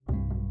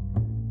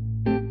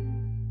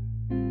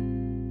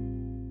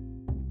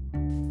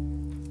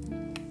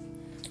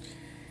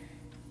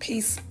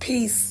Peace,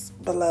 peace,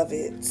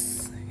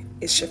 beloveds.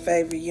 It's your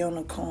favorite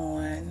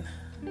unicorn,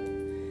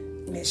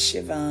 Miss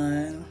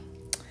Siobhan,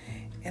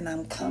 and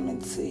I'm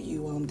coming to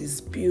you on this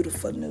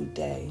beautiful new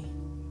day,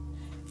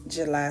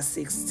 July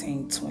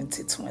 16,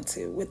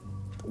 2020,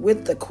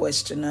 with the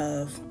question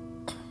of,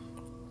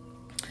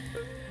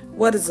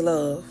 what is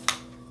love?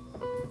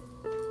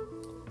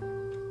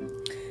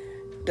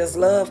 Does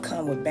love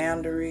come with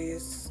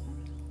boundaries?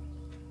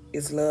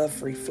 Is love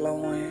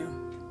free-flowing?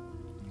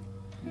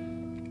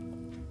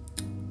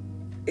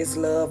 Is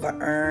love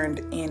an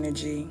earned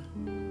energy,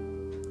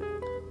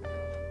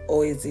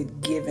 or is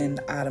it given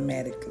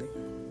automatically?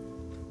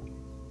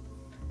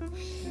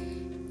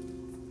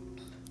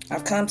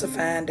 I've come to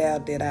find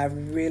out that I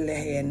really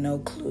had no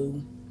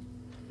clue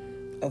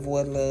of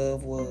what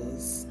love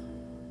was.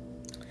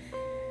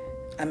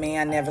 I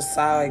never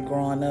saw it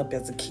growing up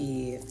as a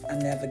kid. I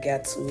never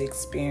got to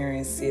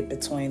experience it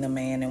between a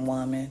man and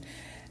woman.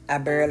 I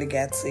barely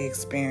got to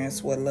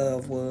experience what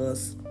love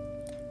was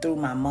through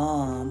my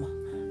mom,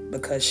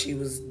 because she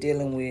was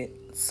dealing with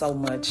so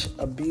much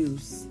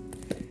abuse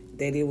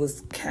that it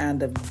was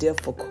kind of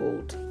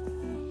difficult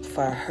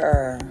for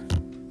her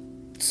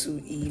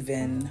to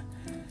even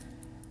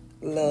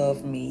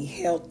love me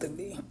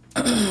healthily.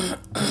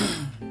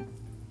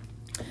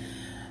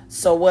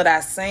 So what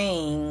I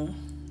seen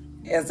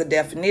as a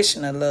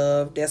definition of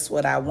love, that's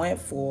what I went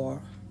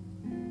for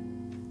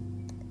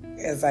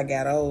as I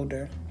got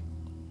older.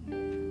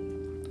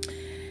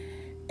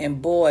 And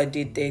boy,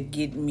 did that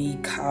get me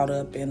caught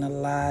up in a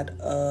lot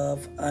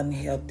of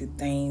unhealthy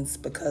things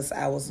because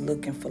I was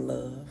looking for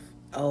love.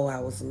 Oh, I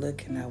was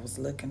looking. I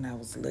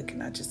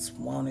just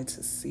wanted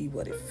to see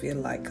what it felt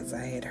like because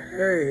I had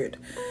heard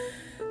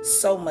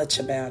so much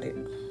about it.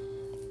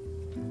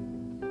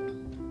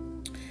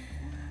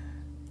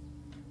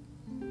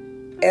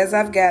 As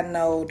I've gotten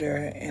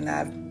older and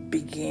I've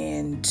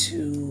began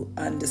to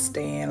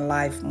understand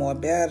life more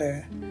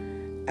better,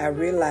 I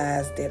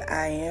realized that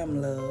I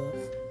am love.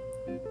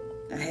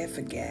 I had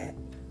forgot.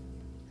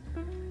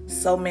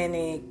 So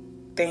many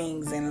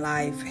things in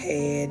life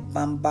had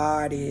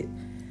bombarded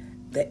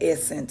the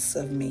essence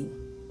of me.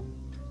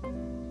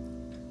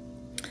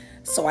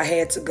 So I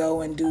had to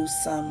go and do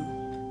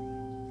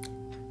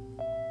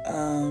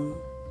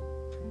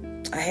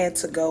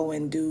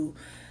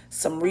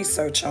some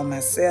research on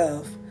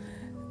myself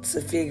to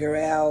figure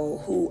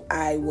out who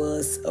I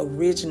was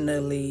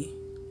originally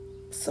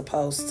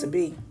supposed to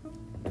be.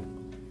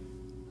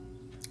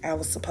 I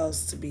was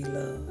supposed to be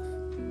love.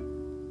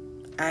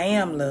 I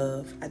am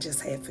love. I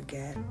just had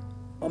forgot.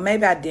 Or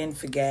maybe I didn't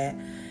forget.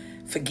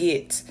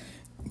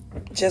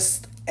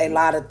 Just a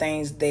lot of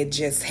things that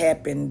just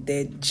happened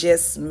that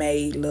just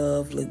made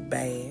love look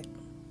bad.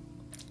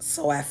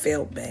 So I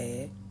felt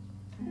bad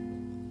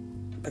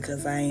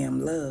because I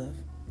am love.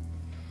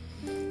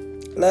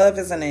 Love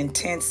is an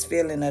intense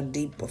feeling of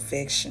deep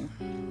affection.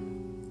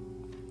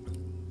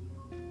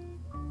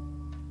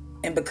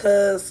 And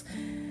because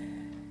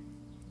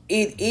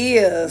it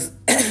is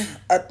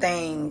a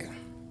thing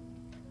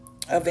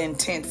of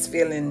intense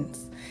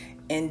feelings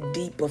and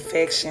deep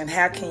affection,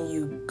 how can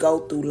you go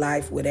through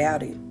life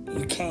without it?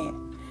 You can't.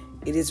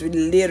 It is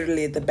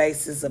literally the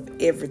basis of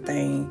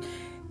everything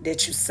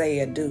that you say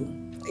or do.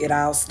 It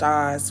all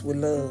starts with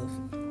love.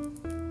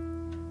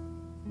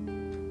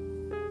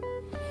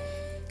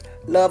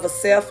 Love of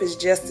self is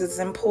just as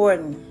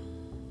important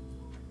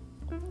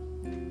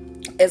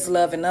as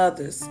loving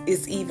others.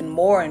 It's even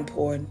more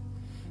important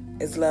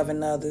as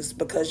loving others,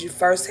 because you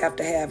first have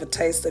to have a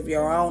taste of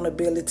your own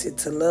ability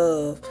to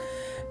love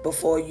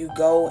before you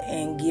go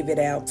and give it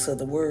out to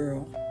the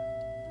world.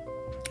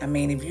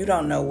 If you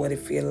don't know what it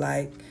feels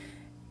like,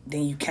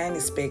 then you can't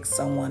expect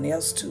someone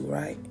else to,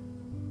 right?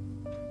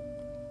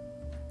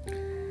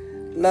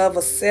 Love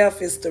of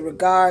self is the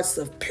regards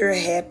of pure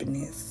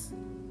happiness.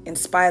 In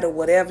spite of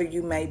whatever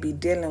you may be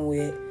dealing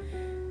with,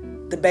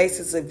 the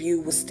basis of you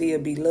will still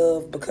be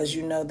love, because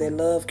you know that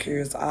love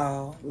cures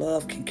all.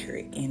 Love can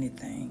cure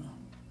anything.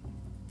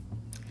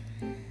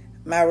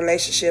 My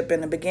relationship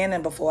in the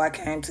beginning, before I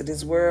came to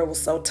this world, was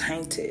so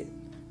tainted.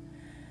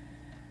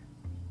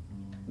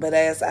 But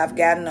as I've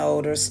gotten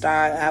older,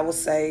 I would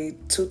say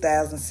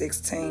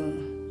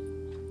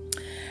 2016,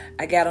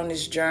 I got on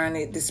this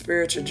journey, this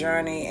spiritual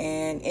journey,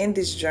 and in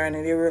this journey,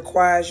 it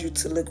requires you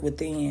to look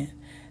within,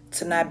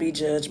 to not be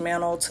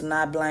judgmental, to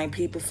not blame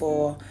people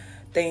for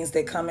things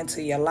that come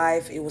into your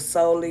life. It was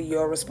solely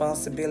your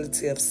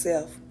responsibility of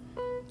self.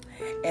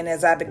 And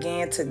as I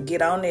began to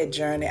get on that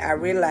journey, I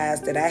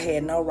realized that I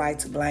had no right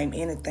to blame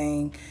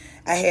anything.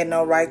 I had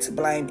no right to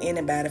blame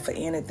anybody for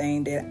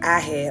anything that I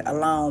had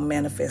alone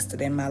manifested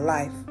in my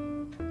life.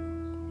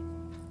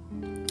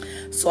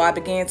 So I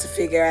began to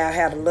figure out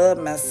how to love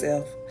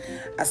myself.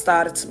 I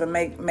started to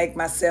make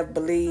myself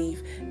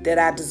believe that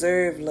I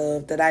deserve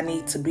love, that I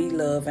need to be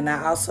loved, and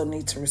I also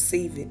need to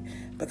receive it,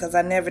 because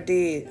I never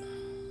did.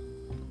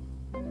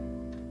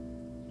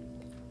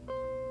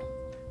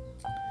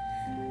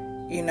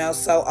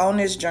 So on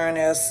this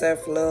journey of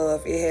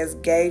self-love, it has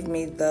gave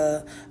me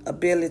the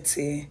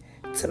ability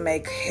to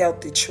make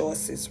healthy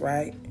choices,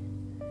 right?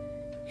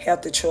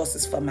 healthy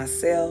choices for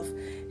myself,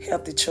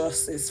 healthy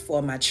choices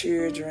for my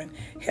children,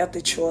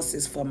 healthy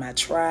choices for my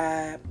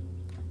tribe.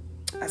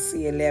 I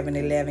see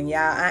 1111. Y'all,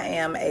 I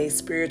am a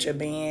spiritual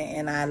being,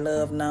 and I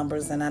love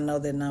numbers, and I know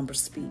that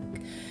numbers speak.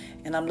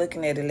 And I'm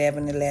looking at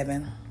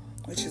 1111,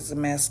 which is a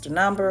master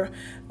number,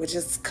 which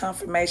is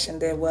confirmation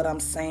that what I'm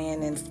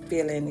saying and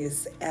feeling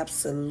is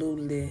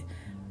absolutely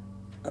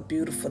a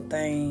beautiful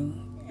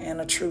thing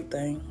and a true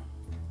thing.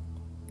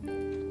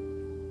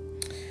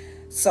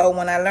 So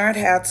when I learned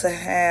how to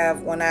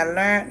have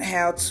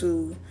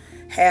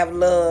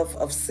love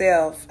of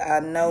self,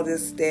 I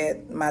noticed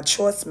that my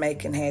choice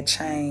making had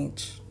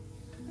changed.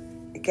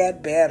 It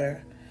got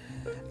better.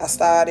 I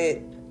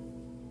started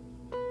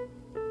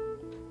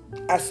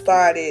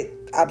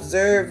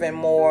observing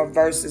more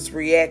versus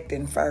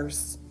reacting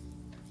first.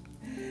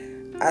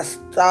 I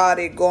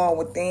started going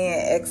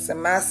within,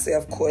 asking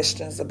myself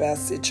questions about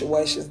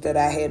situations that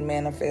I had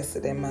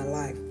manifested in my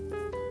life.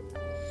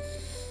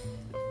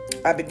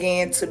 I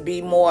began to be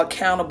more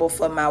accountable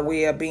for my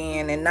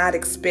well-being and not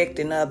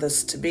expecting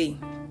others to be.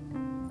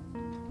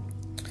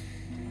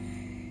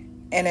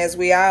 And as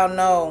we all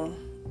know,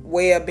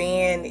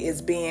 well-being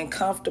is being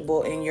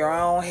comfortable in your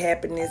own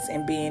happiness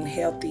and being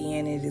healthy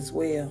in it as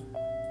well.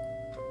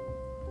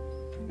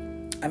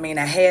 I mean,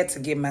 I had to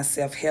get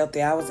myself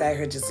healthy. I was out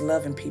here just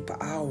loving people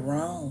all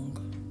wrong.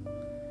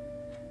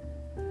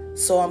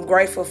 So I'm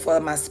grateful for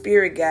my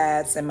spirit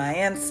guides and my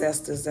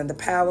ancestors and the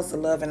powers of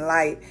love and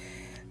light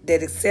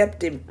that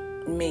accepted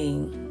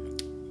me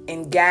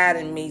and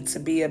guided me to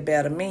be a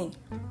better me.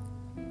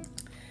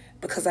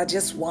 Because I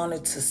just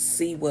wanted to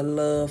see what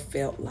love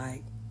felt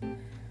like.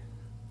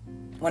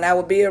 When I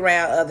would be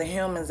around other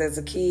humans as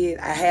a kid,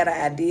 I had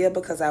an idea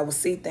because I would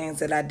see things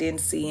that I didn't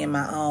see in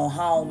my own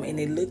home, and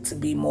it looked to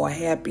be more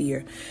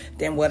happier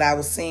than what I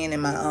was seeing in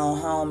my own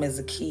home as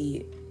a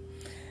kid.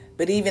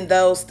 But even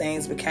those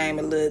things became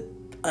a little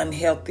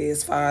unhealthy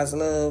as far as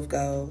love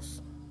goes.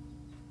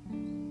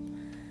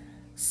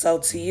 So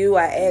to you,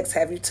 I ask,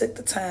 have you took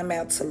the time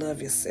out to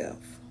love yourself?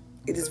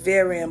 It is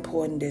very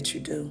important that you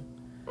do.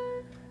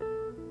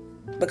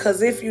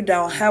 Because if you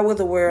don't, how will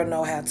the world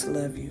know how to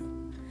love you?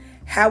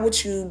 How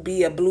would you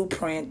be a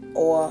blueprint,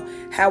 or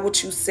how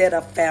would you set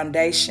a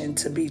foundation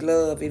to be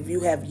loved if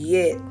you have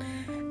yet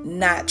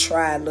not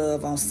tried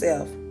love on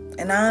self?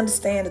 And I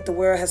understand that the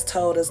world has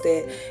told us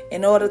that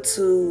in order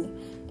to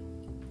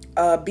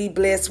be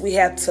blessed, we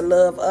have to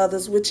love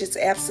others, which is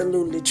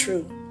absolutely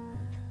true.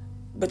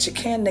 But you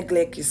can't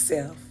neglect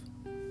yourself.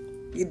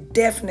 You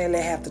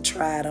definitely have to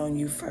try it on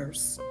you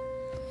first.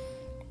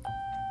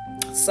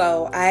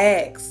 So I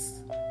ask,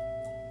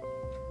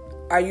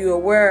 are you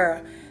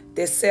aware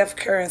that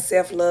self-care and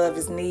self-love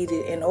is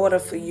needed in order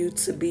for you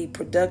to be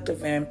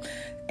productive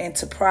and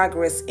to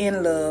progress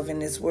in love in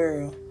this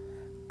world?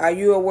 Are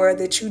you aware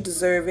that you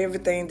deserve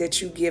everything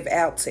that you give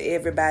out to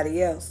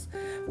everybody else,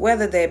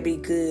 whether that be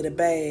good or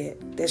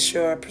bad? That's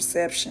your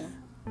perception.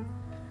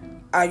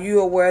 Are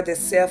you aware that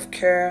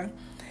self-care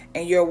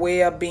and your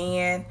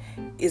well-being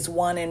is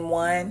one in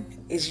one,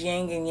 is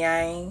yin and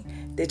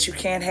yang, that you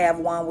can't have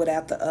one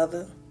without the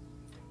other?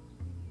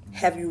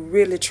 Have you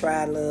really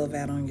tried love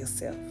out on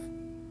yourself?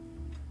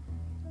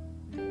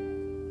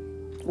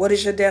 What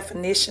is your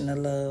definition of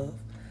love?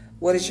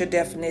 What is your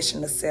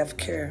definition of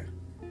self-care?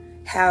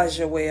 How is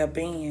your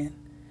well-being?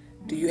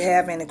 Do you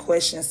have any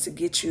questions to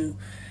get you?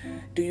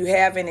 Do you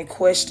have any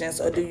questions,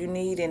 or do you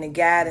need any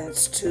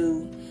guidance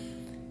to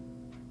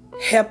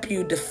help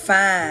you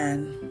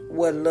define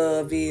what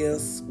love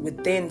is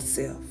within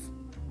self?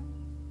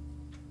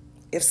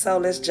 If so,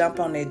 let's jump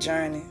on that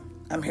journey.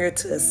 I'm here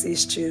to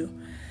assist you.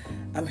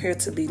 I'm here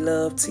to be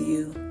love to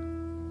you.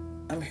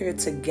 I'm here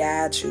to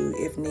guide you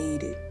if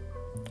needed.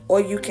 Or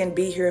you can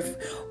be here,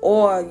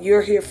 or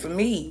you're here for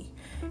me,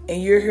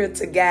 and you're here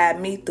to guide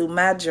me through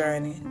my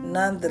journey.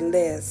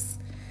 Nonetheless,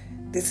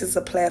 this is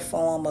a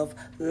platform of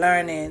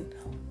learning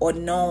or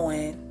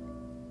knowing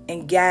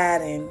and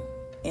guiding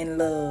in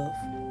love.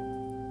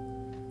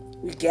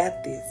 We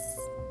got this.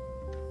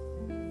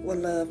 What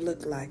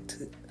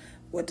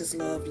does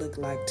love look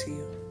like to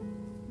you?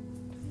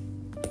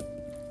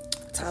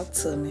 Talk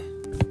to me.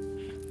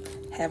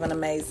 Have an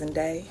amazing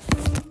day.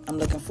 I'm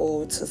looking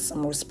forward to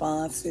some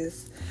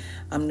responses.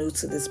 I'm new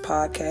to this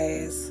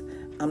podcast.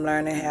 I'm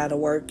learning how to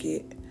work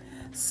it.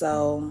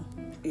 So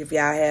if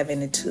y'all have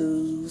any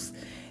tools,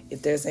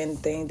 if there's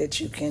anything that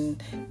you can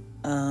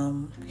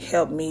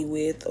help me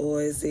with,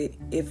 or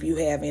if you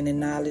have any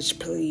knowledge,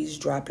 please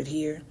drop it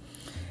here.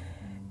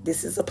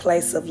 This is a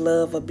place of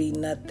love or be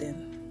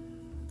nothing.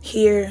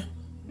 Here,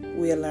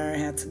 we'll learn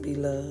how to be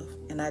loved.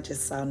 And I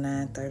just saw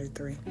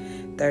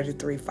 933.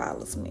 33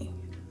 follows me.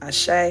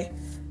 Ashe,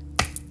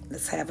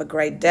 let's have a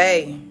great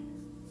day.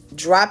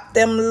 Drop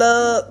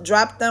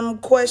them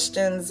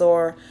questions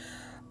or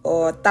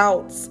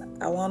thoughts.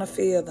 I want to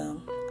feel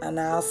them. And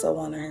I also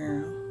want to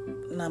hear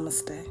them.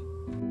 Namaste.